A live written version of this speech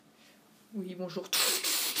Oui, bonjour.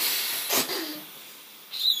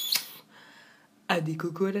 À des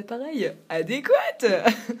cocos à l'appareil, adéquate.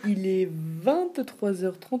 Il est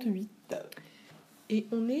 23h38. Et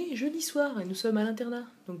on est jeudi soir et nous sommes à l'internat.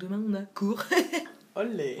 Donc demain on a cours.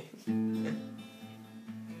 Olé.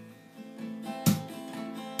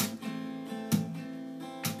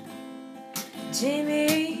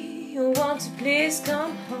 Jimmy, you want to please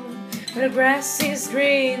come home where the grass is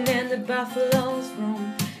green and the buffaloes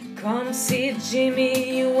roam. Come see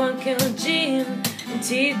Jimmy, you Uncle Jim, and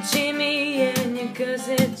teach Jimmy and your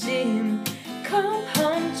cousin Jim. Come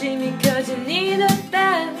home, Jimmy, cause you need a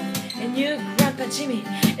bath, and your grandpa Jimmy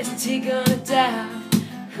is still gonna die.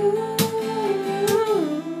 Ooh.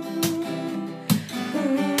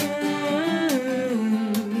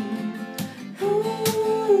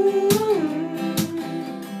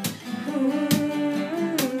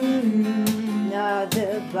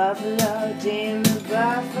 Buffalo Jim,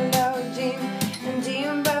 and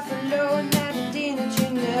Jim Buffalo, now didn't you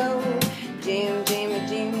know?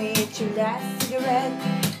 Jimmy, it's your last cigarette,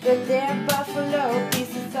 but they're Buffalo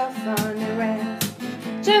pieces of fun and rest.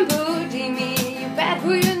 Jumbo Jimmy, you bet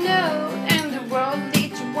who you know, and the world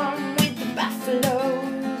that you want with the buffaloes.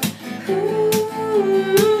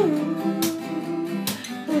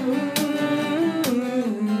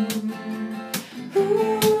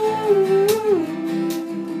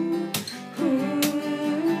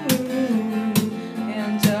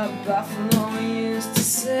 Buffalo used to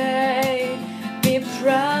say, be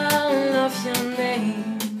proud of your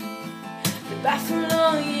name. The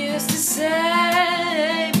buffalo used to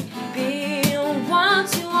say, be what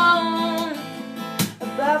you want. A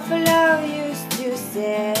buffalo used to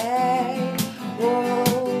say,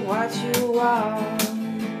 oh, what you want.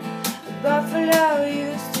 A buffalo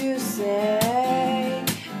used to say,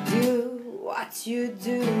 do what you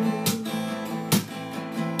do.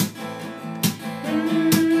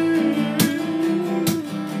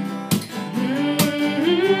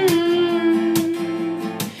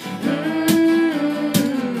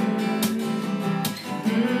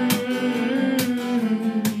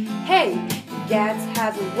 Cats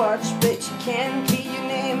has a watch, but you can't keep your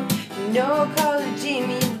name. No color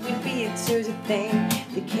Jimmy will be a Tuesday thing.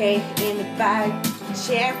 The cake in the bag, the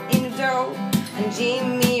chair in the door, and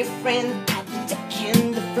Jimmy, your friend, at the deck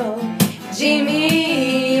and the floor.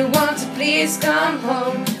 Jimmy, you want to please come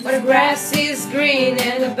home where the grass is green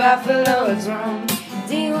and the buffalo is roam.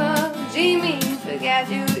 Jimmy, forget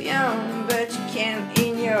you're young, but you can't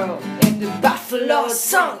in the buffalo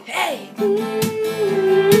song. Hey.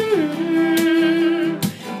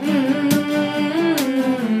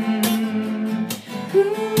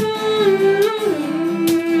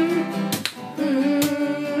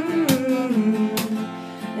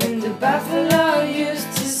 And the buffalo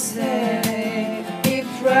used to say, be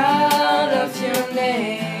proud of your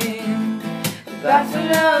name. The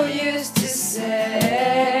buffalo used to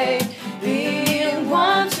say, be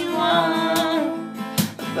what you want.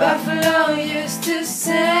 The buffalo used to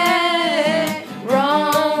say,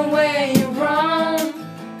 wrong way you're wrong.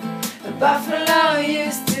 The buffalo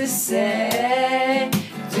used to say,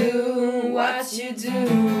 do what you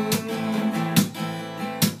do.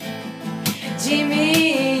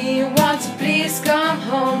 Jimmy, you want to please come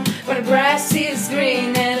home where the grass is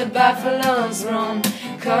green and the buffaloes roam.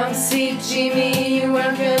 Come see Jimmy, you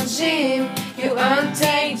Uncle Jim, you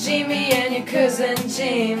Auntie Jimmy and your cousin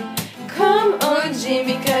Jim. Come on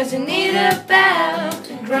Jimmy, cause you need a bath,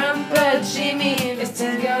 and Grandpa Jimmy is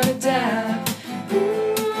still gonna die.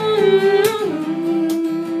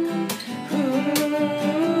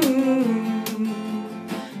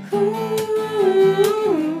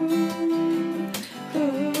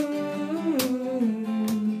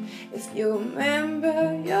 If you remember,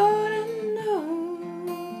 you ought to know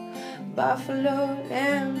Buffalo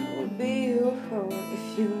Land will be your home.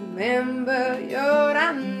 If you remember, you ought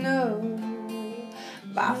to know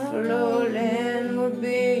Buffalo Land will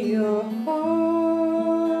be your home.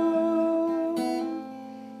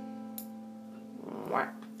 Ouais.